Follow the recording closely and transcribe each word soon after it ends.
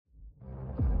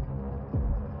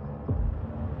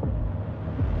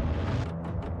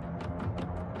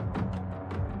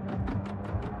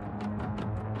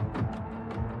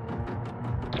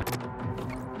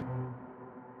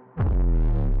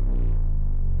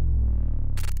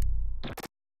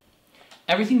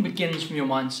Everything begins from your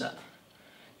mindset.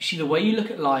 You see, the way you look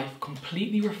at life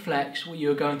completely reflects what you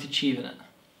are going to achieve in it.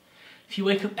 If you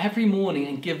wake up every morning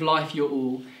and give life your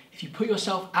all, if you put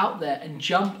yourself out there and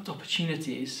jump at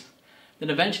opportunities, then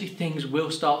eventually things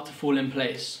will start to fall in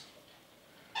place.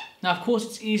 Now, of course,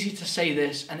 it's easy to say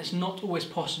this, and it's not always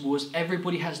possible, as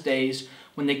everybody has days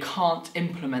when they can't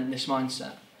implement this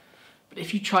mindset. But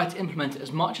if you try to implement it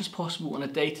as much as possible on a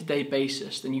day-to-day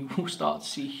basis, then you will start to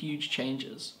see huge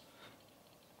changes.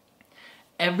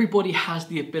 Everybody has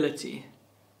the ability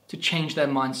to change their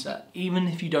mindset, even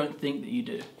if you don't think that you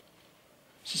do.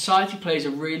 Society plays a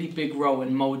really big role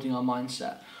in moulding our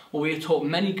mindset. While we are taught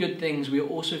many good things, we are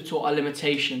also taught our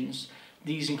limitations.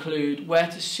 These include where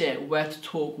to sit, where to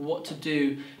talk, what to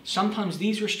do. Sometimes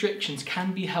these restrictions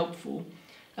can be helpful,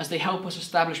 as they help us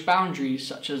establish boundaries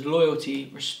such as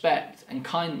loyalty, respect, and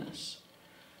kindness.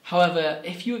 However,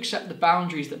 if you accept the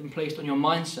boundaries that have been placed on your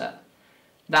mindset,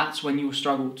 that's when you will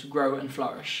struggle to grow and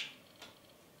flourish.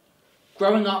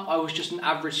 Growing up, I was just an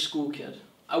average school kid.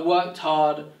 I worked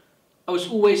hard, I was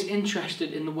always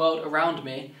interested in the world around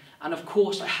me, and of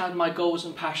course I had my goals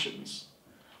and passions.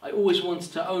 I always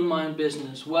wanted to own my own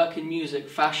business, work in music,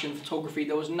 fashion, photography.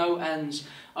 There was no ends.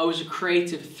 I was a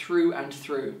creative through and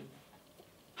through.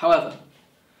 However,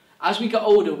 as we get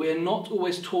older, we are not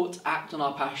always taught to act on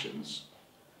our passions.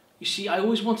 You see, I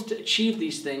always wanted to achieve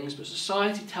these things, but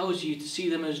society tells you to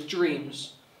see them as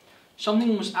dreams.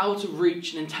 Something was out of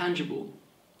reach and intangible.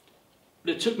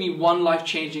 But it took me one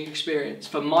life-changing experience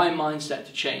for my mindset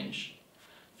to change.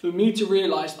 For me to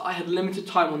realise that I had limited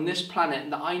time on this planet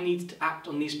and that I needed to act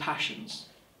on these passions.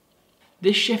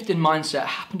 This shift in mindset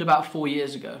happened about 4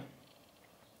 years ago.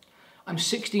 I'm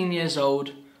 16 years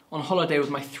old, on holiday with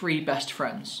my 3 best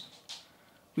friends.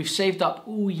 We've saved up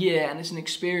all year and it's an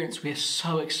experience we are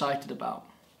so excited about.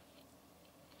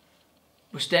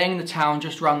 We're staying in the town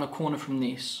just around the corner from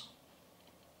Nice.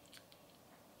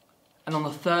 And on the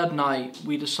 3rd night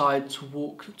we decide to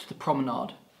walk to the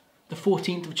promenade. The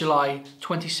 14th of July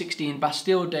 2016,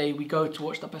 Bastille Day, we go to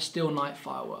watch the Bastille night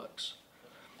fireworks.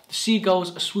 The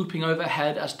seagulls are swooping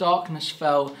overhead as darkness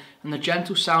fell and the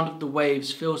gentle sound of the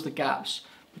waves fills the gaps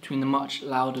between the much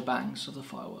louder bangs of the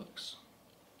fireworks.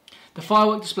 The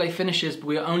firework display finishes, but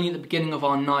we are only at the beginning of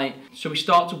our night, so we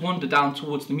start to wander down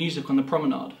towards the music on the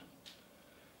promenade.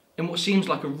 In what seems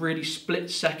like a really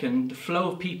split second, the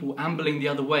flow of people ambling the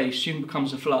other way soon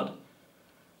becomes a flood.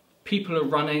 People are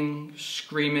running,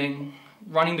 screaming,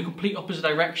 running the complete opposite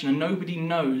direction, and nobody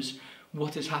knows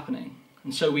what is happening,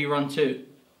 and so we run too.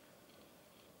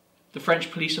 The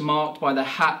French police are marked by their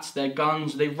hats, their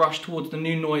guns. They rush towards the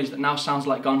new noise that now sounds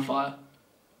like gunfire.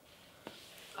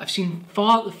 I've seen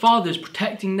fathers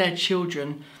protecting their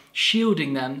children,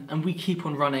 shielding them, and we keep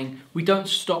on running. We don't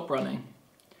stop running.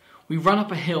 We run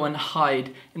up a hill and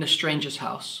hide in a stranger's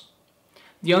house.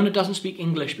 The owner doesn't speak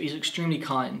English, but he's extremely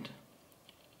kind.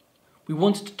 We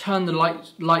wanted to turn the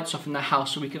lights off in the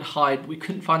house so we could hide, but we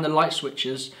couldn't find the light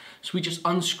switches, so we just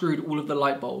unscrewed all of the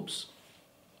light bulbs.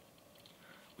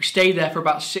 We stayed there for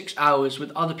about 6 hours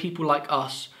with other people like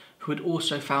us who had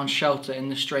also found shelter in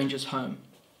the stranger's home.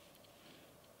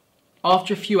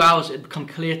 After a few hours, it had become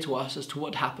clear to us as to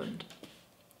what happened.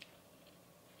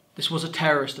 This was a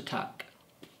terrorist attack.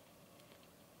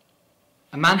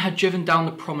 A man had driven down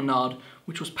the promenade,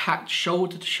 which was packed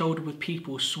shoulder to shoulder with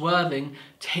people, swerving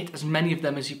to hit as many of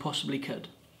them as he possibly could.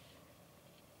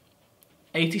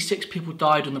 86 people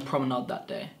died on the promenade that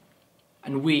day,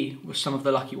 and we were some of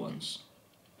the lucky ones.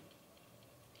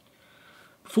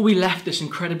 Before we left this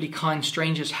incredibly kind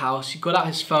stranger's house, he got out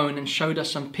his phone and showed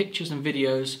us some pictures and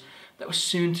videos that were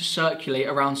soon to circulate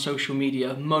around social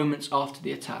media moments after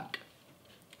the attack.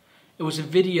 It was a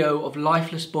video of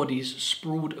lifeless bodies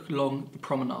sprawled along the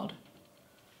promenade.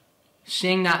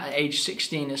 Seeing that at age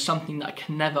 16 is something that I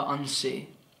can never unsee.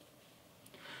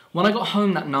 When I got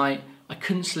home that night, I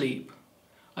couldn't sleep.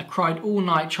 I cried all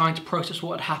night trying to process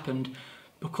what had happened,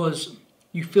 because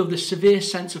you feel this severe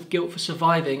sense of guilt for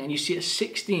surviving, and you see at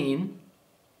 16,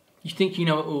 you think you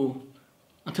know it all,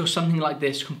 until something like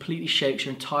this completely shakes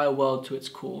your entire world to its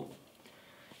core.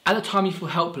 At the time you feel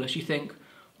helpless, you think,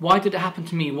 why did it happen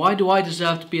to me? Why do I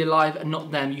deserve to be alive and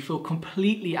not them? You feel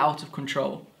completely out of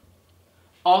control.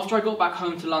 After I got back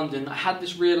home to London, I had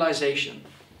this realisation.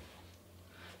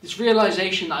 This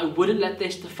realisation that I wouldn't let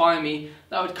this define me,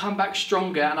 that I would come back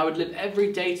stronger and I would live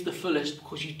every day to the fullest,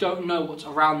 because you don't know what's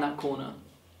around that corner.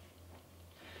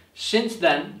 Since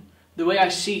then, the way I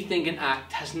see, think and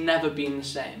act has never been the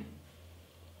same.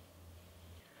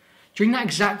 During that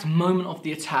exact moment of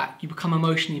the attack, you become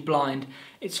emotionally blind.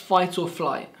 It's fight or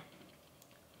flight.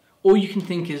 All you can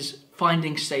think is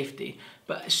finding safety.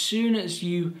 But as soon as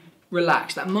you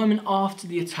relax, that moment after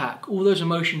the attack, all those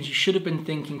emotions you should have been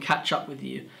thinking catch up with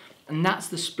you. And that's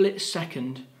the split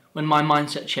second when my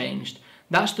mindset changed.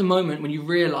 That's the moment when you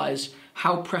realise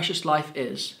how precious life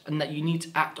is and that you need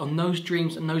to act on those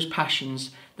dreams and those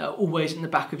passions that are always in the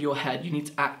back of your head. You need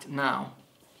to act now.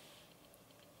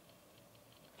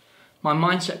 My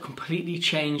mindset completely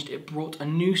changed. It brought a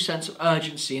new sense of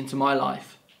urgency into my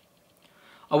life.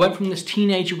 I went from this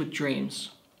teenager with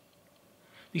dreams,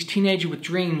 these teenager with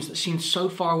dreams that seemed so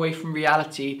far away from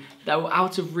reality, that were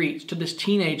out of reach, to this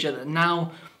teenager that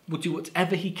now will do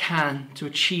whatever he can to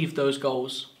achieve those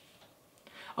goals.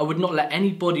 I would not let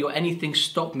anybody or anything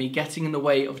stop me getting in the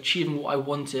way of achieving what I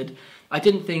wanted. I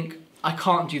didn't think, I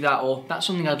can't do that, or that's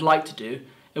something I'd like to do.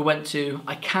 It went to,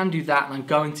 I can do that and I'm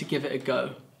going to give it a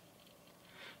go.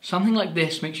 Something like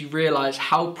this makes you realise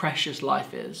how precious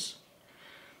life is,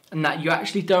 and that you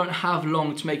actually don't have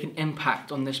long to make an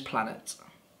impact on this planet.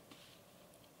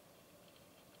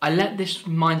 I let this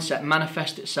mindset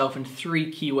manifest itself in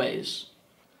 3 key ways.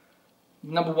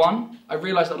 Number 1, I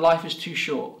realised that life is too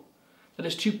short, that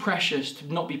it's too precious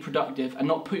to not be productive and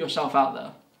not put yourself out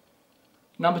there.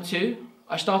 Number 2,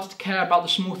 I started to care about the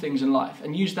small things in life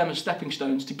and use them as stepping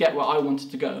stones to get where I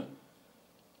wanted to go.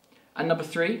 And number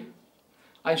 3,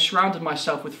 I surrounded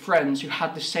myself with friends who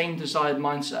had the same desired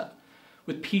mindset,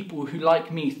 with people who,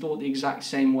 like me, thought the exact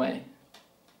same way.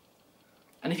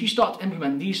 And if you start to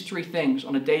implement these 3 things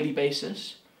on a daily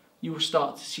basis, you will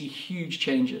start to see huge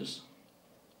changes.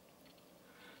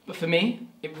 But for me,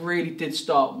 it really did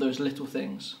start with those little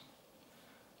things.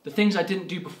 The things I didn't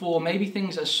do before, maybe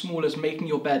things as small as making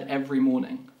your bed every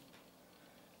morning.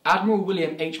 Admiral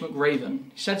William H.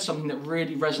 McRaven said something that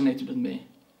really resonated with me.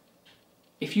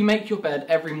 If you make your bed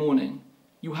every morning,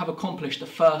 you will have accomplished the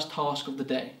first task of the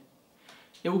day.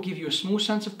 It will give you a small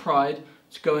sense of pride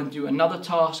to go and do another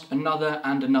task, another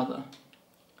and another.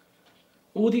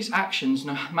 All these actions,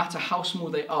 no matter how small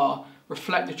they are,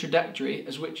 reflect the trajectory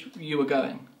as which you are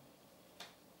going.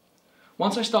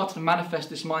 Once I started to manifest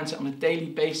this mindset on a daily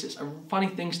basis, a funny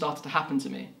thing started to happen to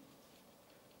me.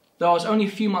 Though I was only a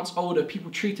few months older,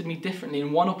 people treated me differently,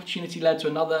 and one opportunity led to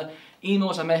another.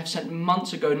 Emails I may have sent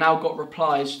months ago now got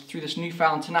replies through this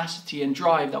newfound tenacity and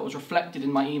drive that was reflected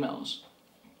in my emails.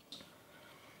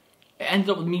 It ended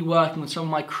up with me working with some of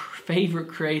my favourite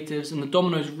creatives, and the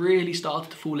dominoes really started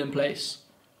to fall in place.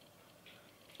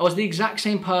 I was the exact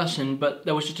same person, but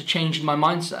there was just a change in my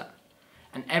mindset,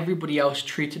 and everybody else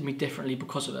treated me differently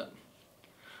because of it.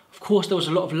 Of course, there was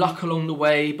a lot of luck along the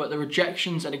way, but the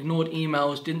rejections and ignored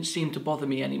emails didn't seem to bother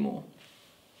me anymore.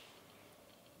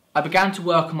 I began to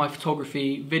work on my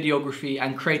photography, videography,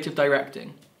 and creative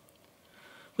directing.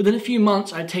 Within a few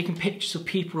months, I had taken pictures of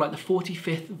people like the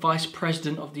 45th Vice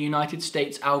President of the United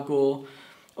States, Al Gore,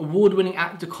 award-winning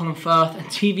actor Colin Firth, and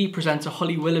TV presenter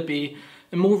Holly Willoughby,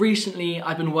 and more recently,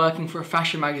 I've been working for a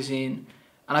fashion magazine,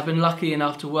 and I've been lucky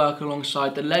enough to work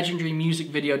alongside the legendary music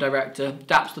video director,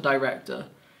 Daps the Director,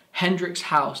 Hendrix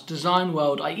House, Design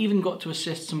World. I even got to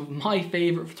assist some of my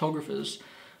favourite photographers,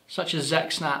 such as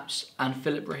Zek Snaps and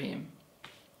Philip Rahim.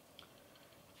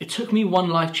 It took me one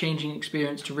life-changing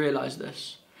experience to realise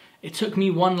this. It took me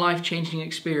one life-changing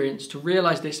experience to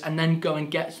realise this and then go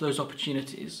and get to those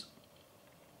opportunities.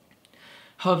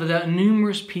 However, there are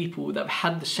numerous people that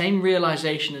have had the same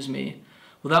realisation as me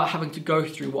without having to go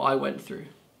through what I went through.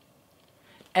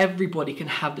 Everybody can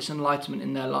have this enlightenment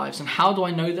in their lives. And how do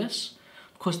I know this?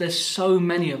 Because there's so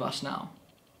many of us now.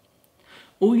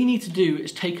 All you need to do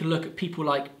is take a look at people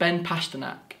like Ben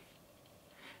Pasternak.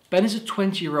 Ben is a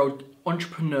 20-year-old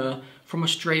entrepreneur from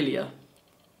Australia.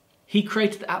 He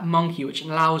created the app Monkey, which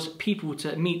allows people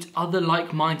to meet other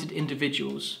like-minded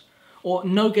individuals. Or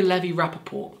Noga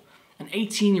Levy-Rappaport, an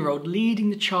 18-year-old leading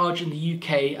the charge in the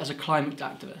UK as a climate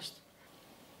activist.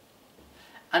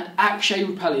 And Akshay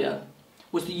Rupalia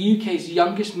was the UK's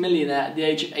youngest millionaire at the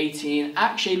age of 18.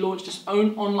 Akshay launched his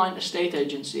own online estate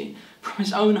agency from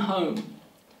his own home.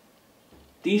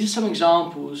 These are some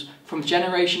examples from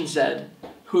Generation Z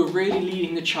who are really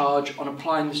leading the charge on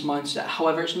applying this mindset.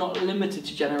 However, it's not limited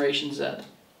to Generation Z.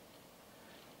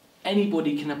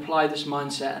 Anybody can apply this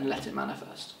mindset and let it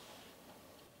manifest.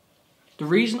 The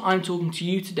reason I'm talking to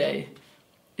you today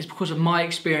is because of my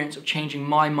experience of changing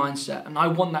my mindset, and I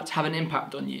want that to have an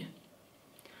impact on you.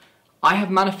 I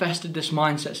have manifested this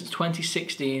mindset since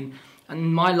 2016,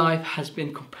 and my life has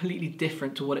been completely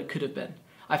different to what it could have been.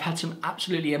 I've had some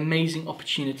absolutely amazing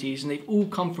opportunities, and they've all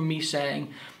come from me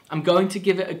saying, I'm going to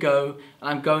give it a go, and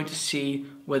I'm going to see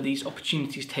where these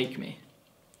opportunities take me.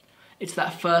 It's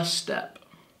that first step.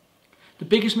 The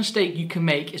biggest mistake you can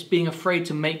make is being afraid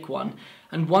to make one,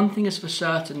 and one thing is for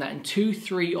certain, that in 2,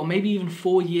 3, or maybe even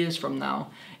 4 years from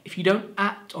now, if you don't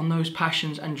act on those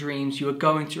passions and dreams, you are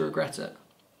going to regret it.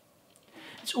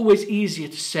 It's always easier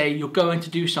to say you're going to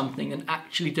do something than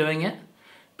actually doing it.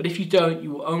 But if you don't,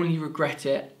 you will only regret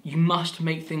it. You must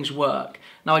make things work.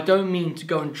 Now, I don't mean to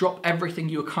go and drop everything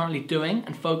you are currently doing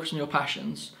and focus on your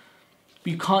passions.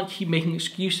 But you can't keep making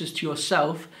excuses to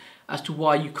yourself as to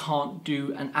why you can't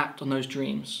do and act on those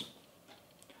dreams.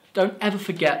 Don't ever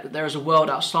forget that there is a world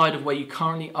outside of where you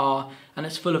currently are, and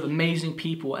it's full of amazing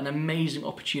people and amazing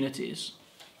opportunities.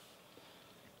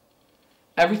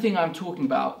 Everything I'm talking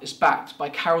about is backed by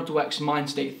Carol Dweck's mind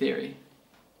state theory.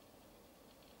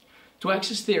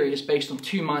 Dweck's theory is based on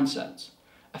two mindsets,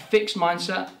 a fixed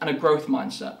mindset and a growth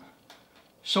mindset.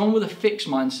 Someone with a fixed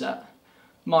mindset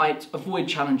might avoid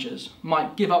challenges,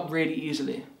 might give up really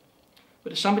easily.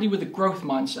 But somebody with a growth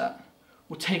mindset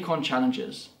will take on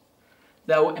challenges.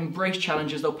 They'll embrace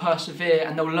challenges, they'll persevere,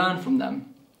 and they'll learn from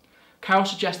them. Carol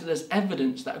suggests that there's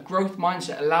evidence that a growth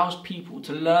mindset allows people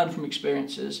to learn from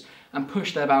experiences and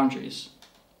push their boundaries,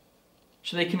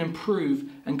 so they can improve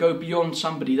and go beyond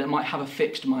somebody that might have a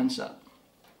fixed mindset.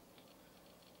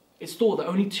 It's thought that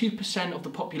only 2% of the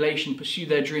population pursue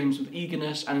their dreams with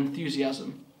eagerness and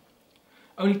enthusiasm.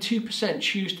 Only 2%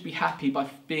 choose to be happy by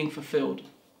being fulfilled.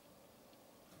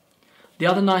 The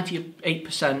other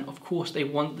 98%, of course, they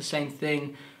want the same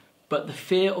thing, but the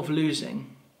fear of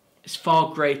losing is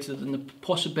far greater than the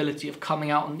possibility of coming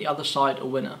out on the other side a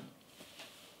winner.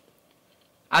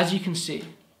 As you can see,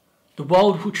 the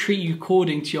world will treat you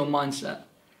according to your mindset.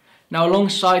 Now,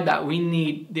 alongside that, we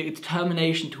need the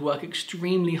determination to work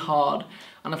extremely hard,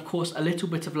 and of course, a little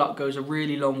bit of luck goes a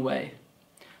really long way.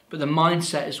 But the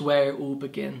mindset is where it all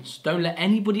begins. Don't let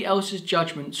anybody else's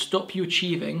judgment stop you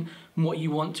achieving what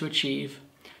you want to achieve.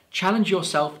 Challenge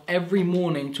yourself every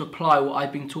morning to apply what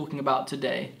I've been talking about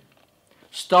today.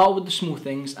 Start with the small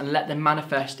things and let them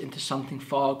manifest into something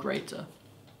far greater.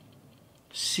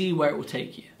 See where it will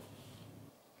take you.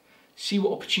 See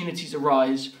what opportunities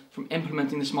arise from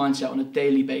implementing this mindset on a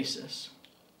daily basis.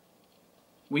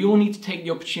 We all need to take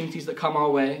the opportunities that come our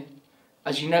way,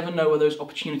 as you never know where those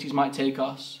opportunities might take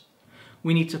us.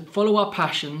 We need to follow our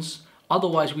passions,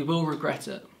 otherwise we will regret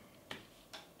it.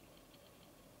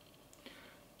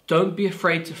 Don't be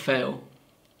afraid to fail.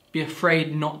 Be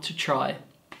afraid not to try.